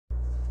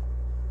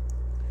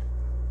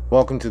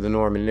Welcome to the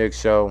Norman Nick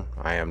Show.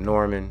 I am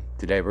Norman.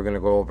 Today we're going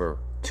to go over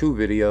 2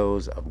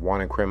 videos of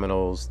wanted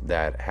criminals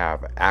that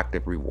have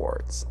active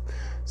rewards.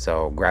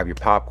 So grab your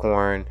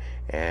popcorn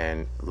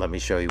and let me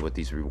show you what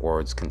these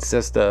rewards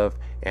consist of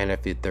and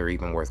if they're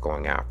even worth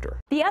going after.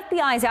 The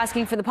FBI is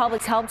asking for the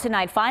public's help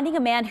tonight, finding a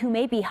man who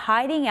may be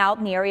hiding out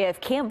in the area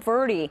of Camp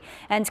Verde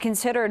and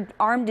considered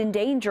armed and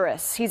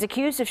dangerous. He's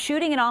accused of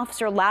shooting an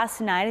officer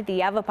last night at the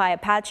Yavapai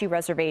Apache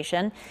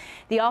Reservation.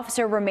 The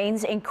officer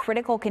remains in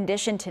critical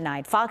condition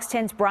tonight. Fox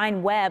 10's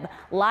Brian Webb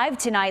live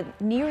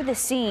tonight near the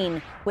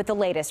scene with the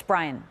latest.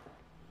 Brian.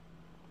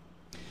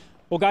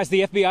 Well, guys,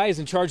 the FBI is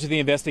in charge of the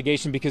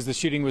investigation because the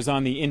shooting was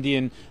on the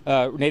Indian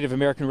Native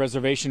American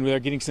reservation. They're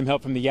getting some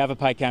help from the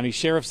Yavapai County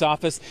Sheriff's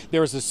Office.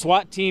 There is a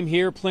SWAT team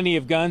here, plenty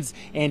of guns,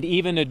 and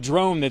even a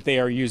drone that they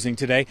are using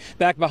today.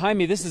 Back behind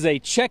me, this is a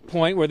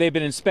checkpoint where they've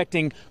been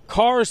inspecting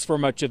cars for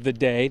much of the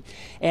day.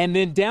 And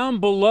then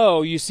down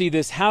below, you see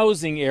this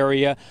housing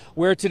area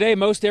where today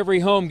most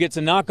every home gets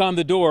a knock on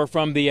the door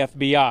from the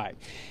FBI.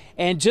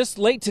 And just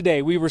late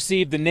today, we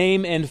received the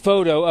name and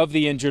photo of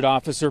the injured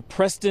officer,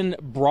 Preston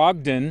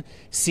Brogdon,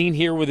 seen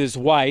here with his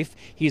wife.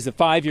 He's a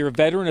 5-year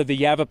veteran of the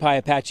Yavapai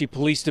Apache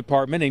Police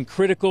Department in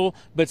critical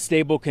but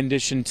stable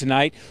condition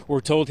tonight.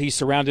 We're told he's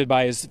surrounded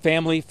by his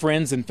family,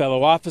 friends, and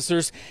fellow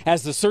officers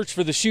as the search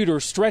for the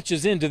shooter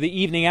stretches into the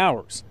evening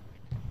hours.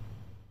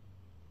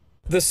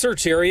 The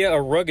search area,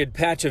 a rugged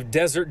patch of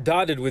desert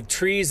dotted with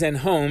trees and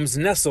homes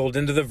nestled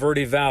into the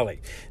Verde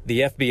Valley.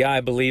 The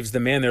FBI believes the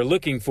man they're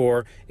looking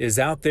for is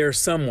out there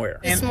somewhere.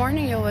 This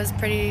morning it was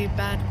pretty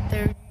bad.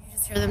 You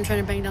just hear them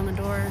trying to bang down the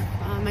door.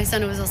 My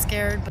son was all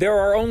scared. There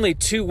are only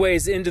 2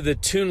 ways into the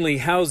Toonley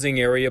housing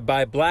area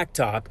by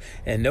Blacktop,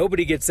 and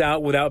nobody gets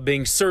out without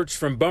being searched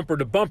from bumper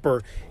to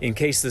bumper in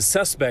case the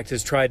suspect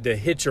has tried to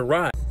hitch a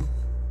ride.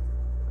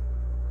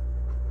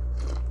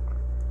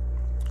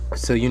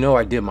 So you know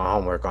I did my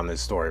homework on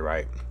this story,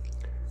 right?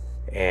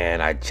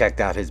 And I checked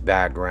out his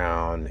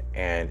background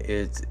and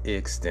it's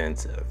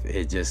extensive.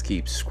 It just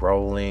keeps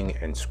scrolling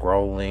and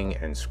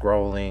scrolling and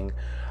scrolling.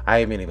 I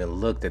haven't even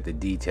looked at the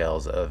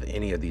details of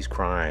any of these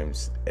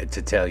crimes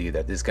to tell you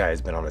that this guy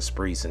has been on a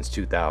spree since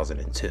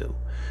 2002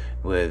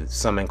 with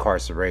some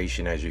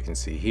incarceration, as you can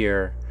see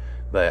here.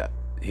 But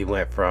he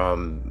went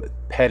from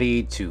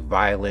petty to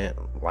violent,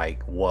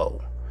 like,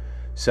 whoa.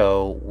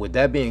 So with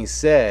that being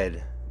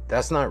said,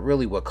 that's not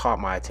really what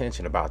caught my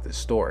attention about this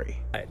story.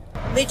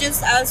 They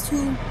just asked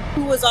who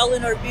was all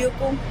in our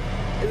vehicle.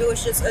 If it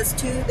was just us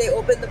 2, they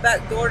opened the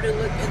back door to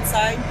look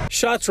inside.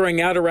 Shots rang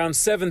out around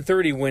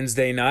 7:30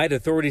 Wednesday night.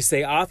 Authorities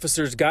say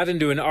officers got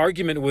into an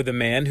argument with a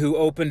man who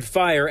opened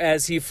fire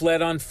as he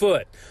fled on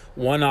foot.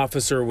 One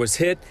officer was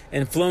hit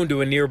and flown to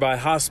a nearby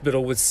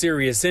hospital with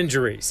serious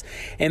injuries.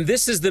 And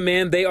this is the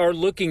man they are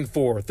looking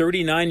for,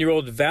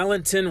 39-year-old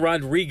Valentin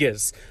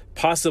Rodriguez,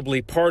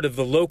 possibly part of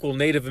the local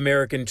Native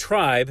American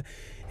tribe.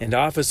 And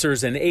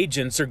officers and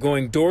agents are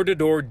going door to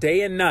door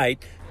day and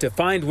night to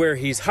find where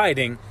he's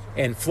hiding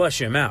and flush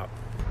him out.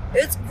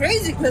 It's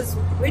crazy because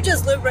we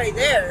just live right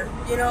there,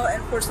 you know,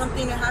 and for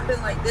something to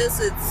happen like this,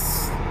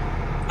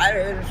 I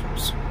don't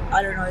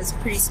know, it's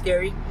pretty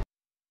scary.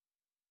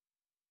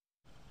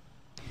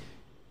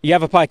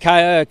 Yavapai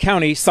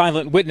County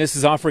Silent Witness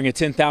is offering a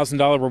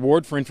 $10,000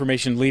 reward for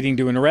information leading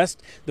to an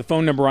arrest. The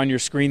phone number on your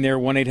screen there,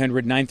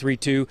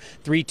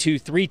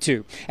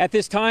 1-800-932-3232. At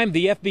this time,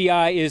 the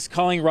FBI is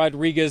calling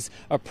Rodriguez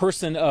a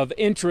person of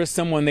interest,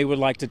 someone they would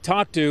like to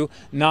talk to,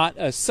 not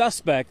a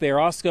suspect. They are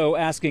also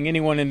asking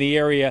anyone in the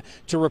area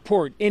to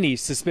report any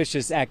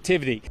suspicious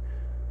activity.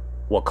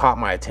 What caught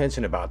my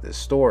attention about this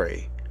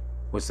story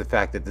was the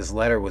fact that this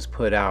letter was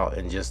put out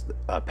in just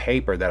a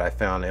paper that I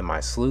found in my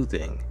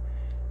sleuthing.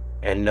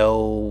 And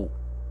no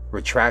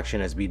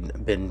retraction has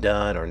been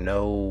done or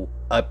no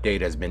update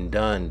has been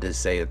done to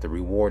say that the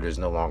reward is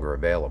no longer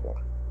available.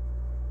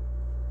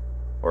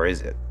 Or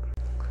is it?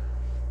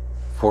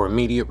 For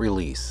immediate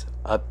release,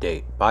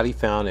 update. Body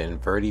found in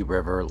Verde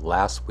River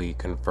last week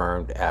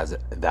confirmed as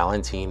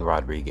Valentin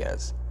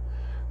Rodriguez.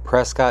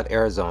 Prescott,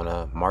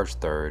 Arizona, March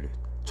 3rd,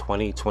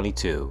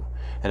 2022.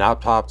 An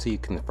autopsy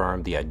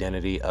confirmed the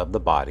identity of the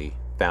body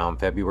found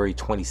February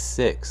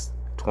 26th.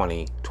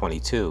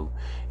 2022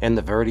 in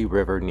the Verde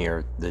River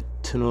near the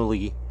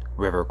Toonley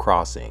River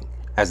crossing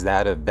as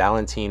that of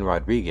Valentin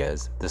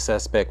Rodriguez, the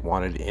suspect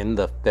wanted in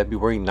the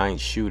February 9th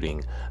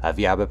shooting of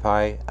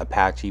Yavapai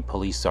Apache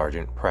Police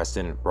Sgt.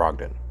 Preston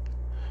Brogdon.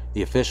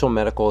 The official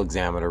medical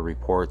examiner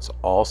reports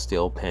all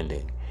still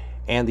pending,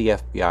 and the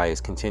FBI is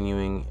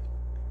continuing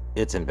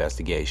its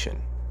investigation.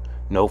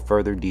 No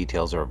further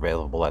details are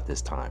available at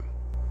this time.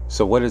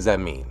 So what does that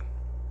mean?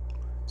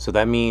 So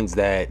that means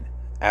that,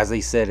 as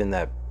they said in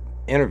that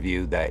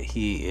interview, that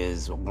he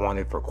is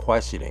wanted for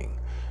questioning.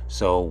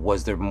 So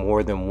was there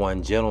more than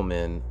one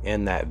gentleman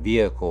in that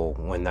vehicle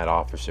when that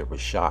officer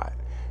was shot?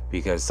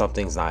 Because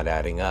something's not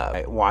adding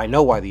up. Well, I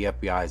know why the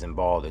FBI is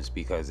involved is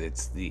because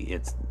it's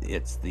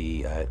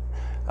a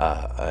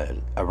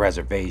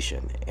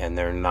reservation and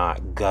they're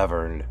not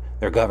governed.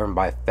 They're governed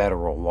by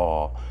federal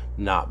law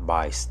not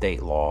by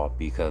state law,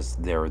 because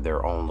they're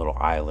their own little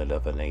island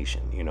of a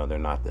nation. You know, they're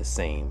not the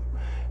same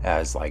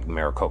as like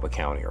Maricopa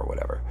County or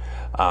whatever.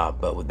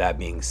 But with that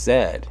being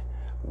said,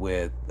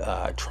 with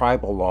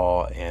tribal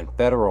law and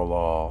federal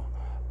law,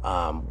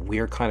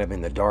 we're kind of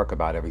in the dark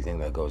about everything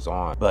that goes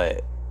on.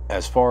 But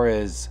as far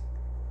as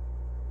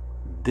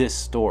this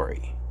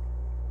story,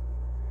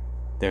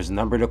 there's a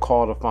number to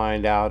call to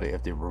find out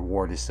if the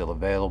reward is still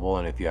available,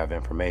 and if you have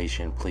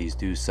information, please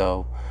do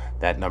so.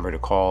 That number to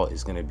call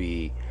is going to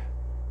be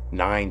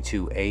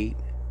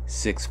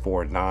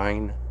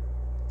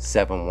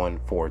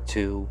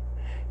 928-649-7142,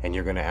 and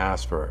you're going to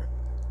ask for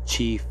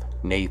Chief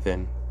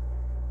Nathan.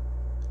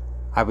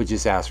 I would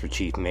just ask for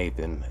Chief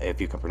Nathan, if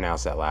you can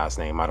pronounce that last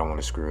name. I don't want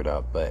to screw it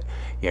up, but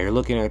yeah, you're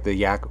looking at the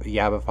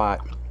Yavapai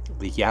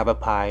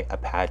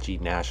Apache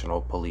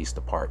National Police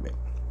Department.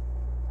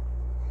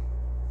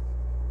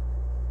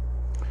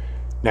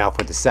 Now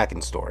for the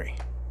second story.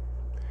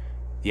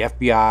 The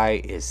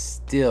FBI is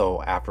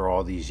still, after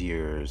all these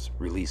years,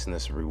 releasing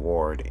this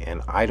reward,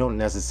 and I don't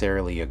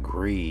necessarily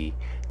agree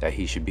that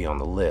he should be on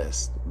the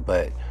list,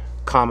 but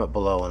comment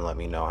below and let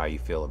me know how you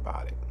feel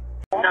about it.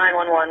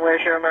 911,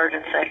 where's your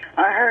emergency?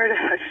 I heard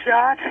a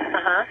shot,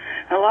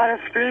 a lot of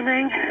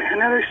screaming,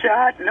 another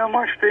shot, no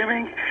more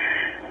screaming,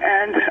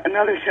 and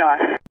another shot.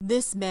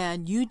 This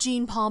man,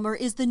 Eugene Palmer,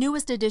 is the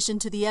newest addition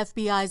to the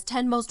FBI's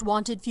 10 most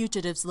wanted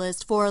fugitives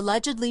list for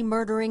allegedly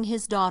murdering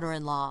his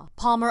daughter-in-law.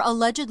 Palmer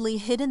allegedly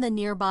hid in the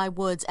nearby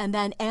woods and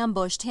then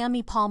ambushed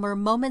Tammy Palmer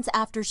moments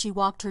after she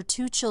walked her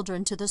 2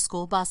 children to the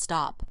school bus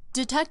stop.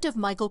 Detective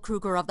Michael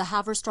Kruger of the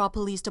Haverstraw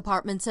Police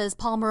Department says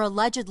Palmer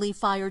allegedly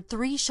fired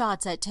 3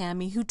 shots at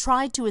Tammy, who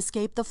tried to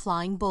escape the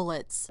flying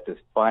bullets. The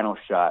final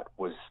shot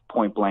was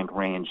point-blank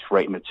range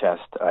right in the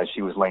chest as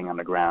she was laying on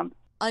the ground.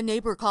 A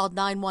neighbor called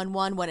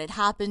 911 when it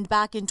happened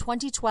back in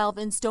 2012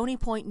 in Stony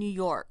Point, New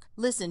York.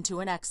 Listen to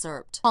an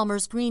excerpt.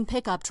 Palmer's green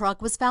pickup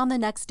truck was found the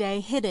next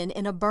day hidden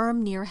in a berm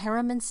near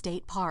Harriman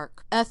State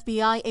Park.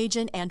 FBI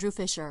agent Andrew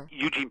Fisher.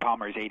 Eugene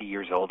Palmer is 80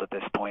 years old at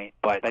this point,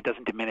 but that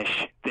doesn't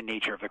diminish the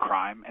nature of the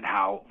crime and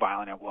how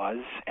violent it was.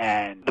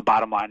 And the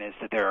bottom line is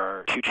that there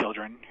are 2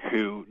 children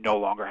who no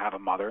longer have a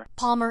mother.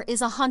 Palmer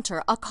is a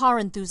hunter, a car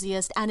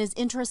enthusiast, and is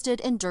interested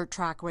in dirt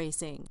track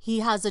racing. He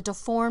has a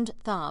deformed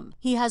thumb.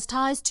 He has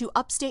ties to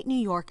upstate New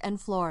York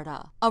and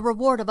Florida. A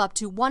reward of up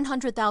to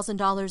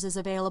 $100,000 is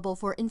available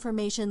for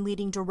information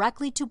leading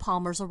directly to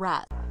Palmer's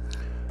arrest.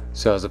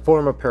 So as a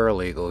former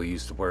paralegal who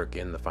used to work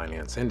in the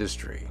finance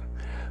industry,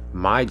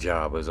 my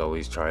job was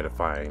always try to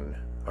find,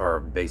 or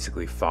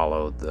basically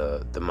follow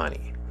the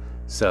money.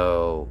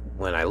 So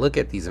when I look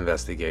at these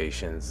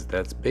investigations,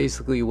 that's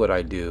basically what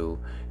I do.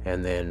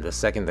 And then the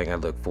second thing I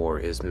look for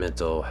is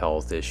mental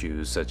health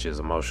issues such as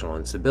emotional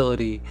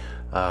instability,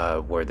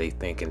 where they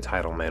think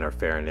entitlement or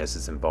fairness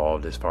is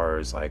involved as far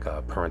as like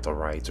parental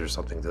rights or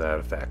something to that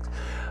effect.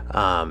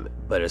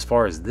 But as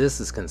far as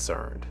this is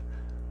concerned,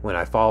 when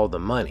I follow the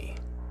money,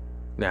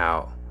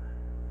 now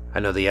I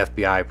know the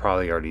FBI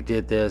probably already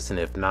did this, and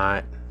if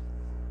not,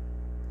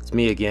 it's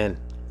me again.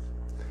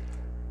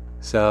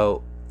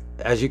 So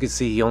as you can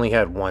see, he only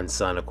had 1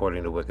 son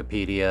according to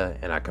Wikipedia,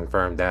 and I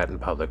confirmed that in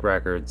public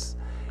records.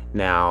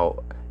 Now,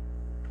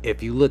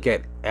 if you look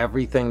at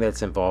everything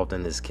that's involved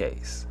in this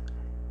case,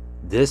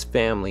 this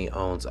family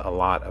owns a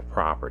lot of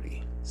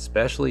property,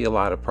 especially a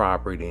lot of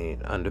property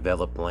in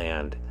undeveloped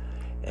land.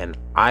 And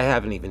I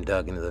haven't even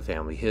dug into the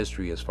family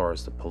history as far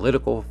as the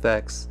political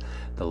effects,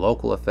 the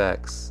local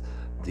effects,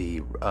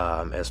 the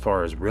as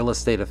far as real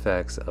estate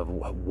effects of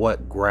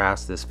what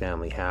grasp this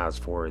family has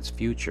for its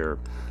future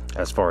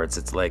as far as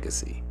its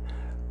legacy.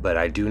 But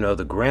I do know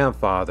the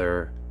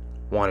grandfather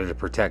wanted to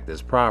protect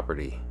this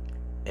property,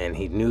 and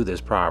he knew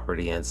this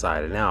property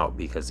inside and out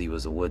because he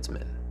was a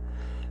woodsman.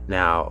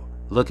 Now,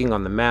 looking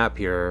on the map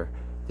here,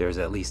 there's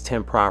at least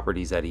 10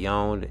 properties that he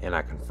owned, and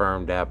I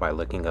confirmed that by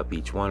looking up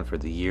each one for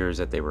the years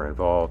that they were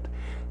involved.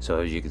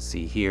 So as you can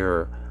see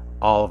here,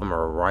 all of them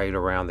are right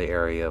around the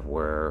area of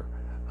where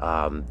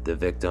the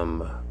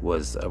victim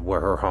was,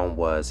 where her home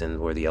was, and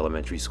where the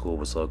elementary school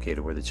was located,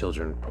 where the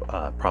children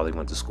probably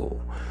went to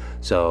school.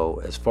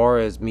 So as far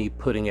as me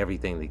putting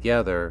everything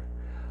together,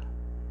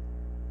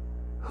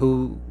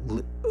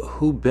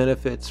 who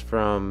benefits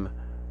from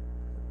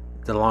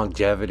the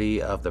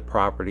longevity of the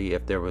property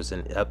if there was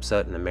an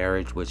upset in the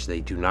marriage, which they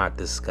do not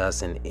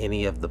discuss in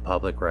any of the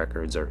public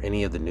records or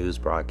any of the news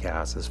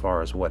broadcasts, as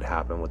far as what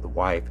happened with the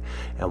wife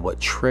and what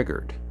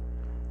triggered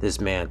this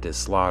man to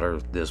slaughter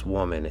this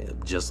woman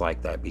just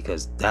like that,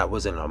 because that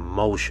was an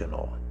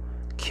emotional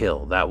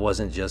kill. That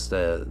wasn't just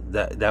a,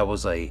 that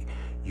was a,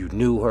 you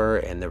knew her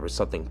and there was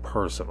something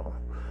personal.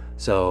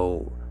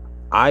 So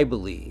I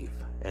believe,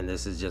 and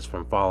this is just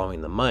from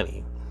following the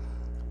money,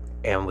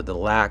 and with the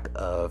lack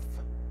of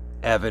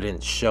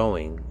evidence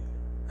showing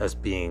us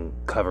being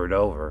covered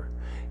over,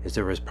 is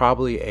there was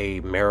probably a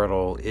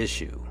marital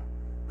issue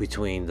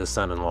between the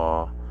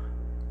son-in-law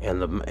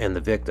and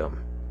the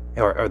victim,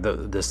 or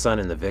the son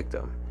and the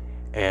victim,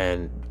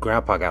 and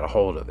grandpa got a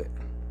hold of it,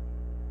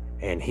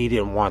 and he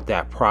didn't want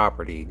that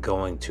property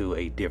going to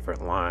a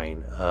different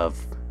line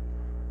of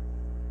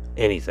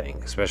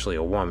anything, especially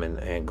a woman,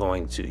 and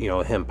going to, you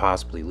know, him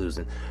possibly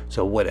losing.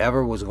 So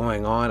whatever was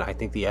going on, I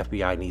think the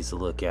FBI needs to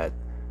look at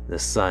the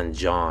son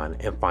John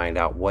and find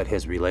out what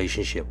his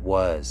relationship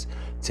was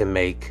to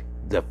make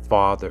the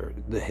father,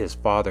 his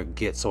father,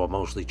 get so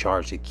emotionally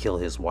charged to kill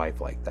his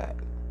wife like that.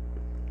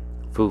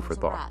 Food for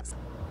thought.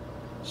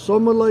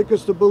 Some would like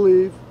us to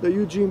believe that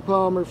Eugene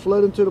Palmer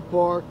fled into the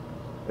park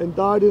and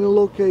died in a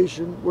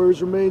location where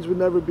his remains would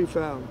never be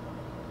found.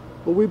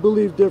 But we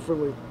believe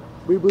differently.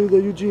 We believe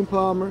that Eugene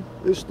Palmer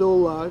is still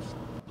alive.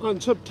 On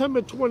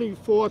September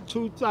 24,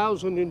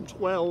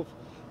 2012,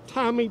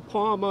 Tammy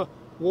Palmer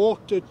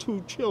walked her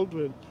 2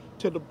 children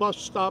to the bus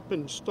stop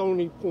in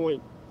Stony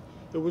Point.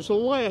 It was the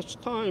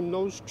last time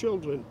those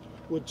children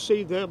would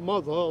see their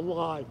mother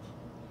alive.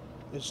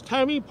 As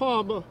Tammy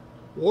Palmer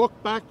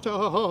walked back to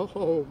her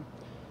home,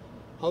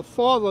 her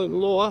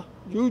father-in-law,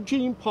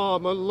 Eugene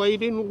Palmer,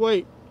 laid in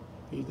wait.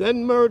 He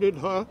then murdered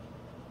her,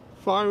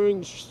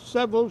 firing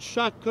several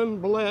shotgun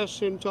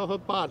blasts into her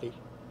body.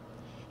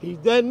 He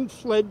then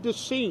fled the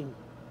scene.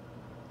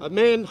 A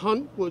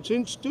manhunt was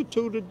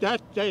instituted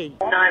that day.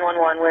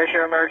 911, where's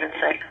your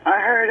emergency? I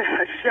heard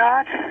a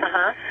shot,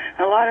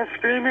 a lot of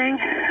screaming,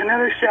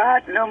 another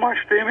shot, no more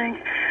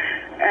screaming,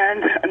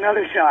 and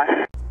another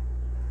shot.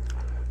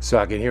 So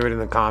I can hear it in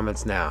the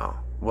comments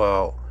now.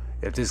 Well,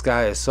 if this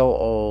guy is so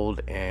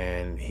old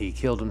and he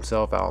killed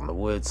himself out in the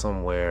woods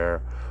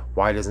somewhere,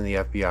 why doesn't the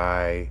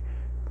FBI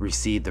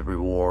receive the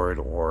reward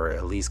or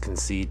at least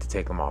concede to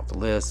take him off the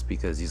list?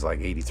 Because he's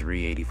like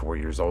 83, 84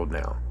 years old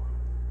now.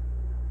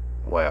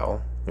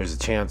 Well, there's a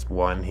chance,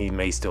 1, he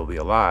may still be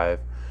alive.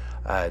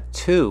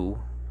 2,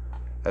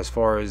 as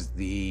far as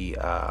the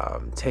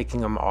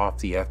taking him off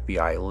the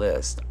FBI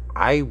list,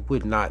 I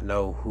would not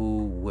know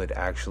who would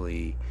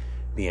actually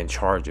be in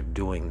charge of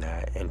doing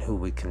that and who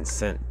would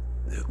consent.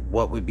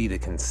 What would be the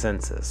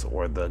consensus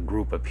or the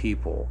group of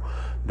people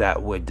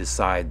that would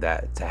decide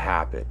that to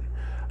happen?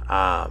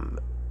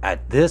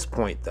 At this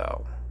point,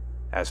 though,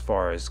 as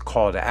far as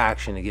call to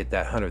action to get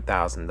that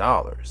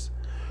 $100,000,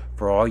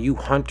 for all you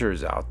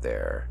hunters out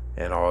there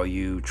and all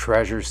you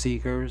treasure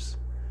seekers,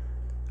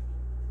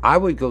 I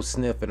would go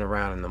sniffing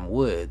around in them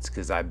woods,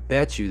 because I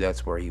bet you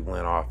that's where he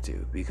went off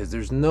to, because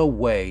there's no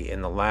way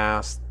in the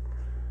last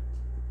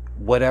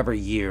whatever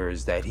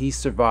years that he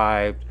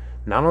survived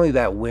not only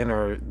that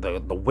winter, the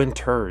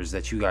winters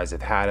that you guys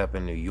have had up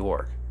in New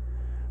York,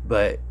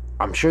 but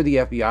I'm sure the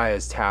FBI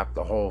has tapped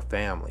the whole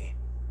family,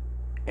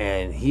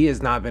 and he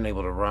has not been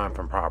able to run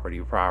from property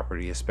to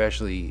property,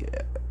 especially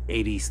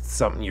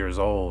 80-something years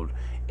old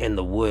in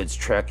the woods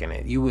trekking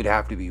it. You would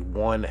have to be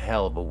one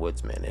hell of a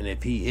woodsman, and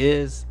if he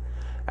is,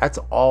 that's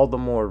all the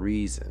more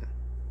reason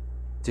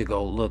to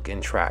go look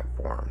and track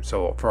for him.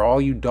 So for all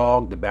you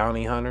dog the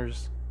bounty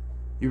hunters,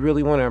 you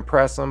really want to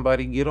impress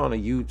somebody, get on a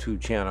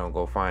YouTube channel and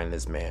go find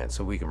this man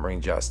so we can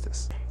bring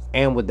justice.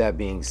 And with that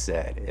being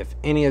said, if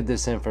any of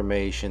this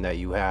information that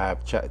you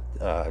have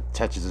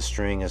touches a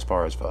string as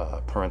far as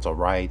parental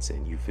rights,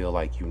 and you feel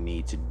like you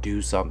need to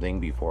do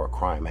something before a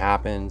crime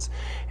happens,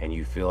 and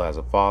you feel as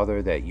a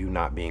father that you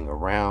not being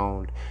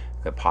around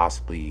could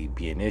possibly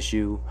be an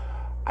issue,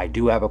 I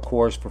do have a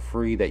course for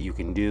free that you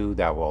can do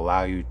that will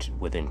allow you to,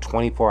 within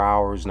 24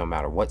 hours, no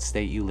matter what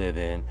state you live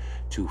in,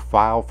 to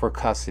file for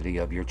custody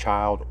of your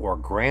child or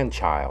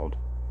grandchild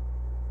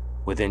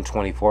within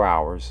 24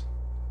 hours.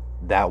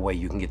 That way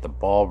you can get the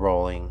ball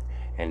rolling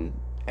and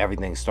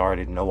everything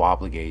started, no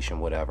obligation,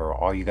 whatever.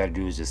 All you got to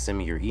do is just send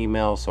me your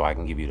email so I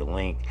can give you the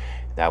link.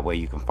 That way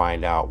you can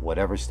find out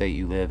whatever state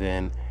you live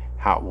in,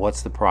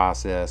 what's the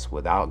process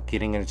without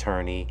getting an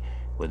attorney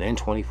within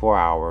 24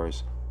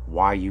 hours,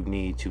 why you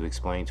need to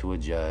explain to a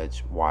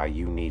judge why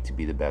you need to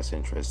be the best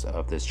interest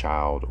of this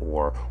child,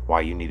 or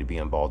why you need to be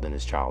involved in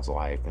this child's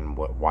life, and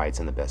why it's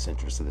in the best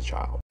interest of the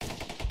child.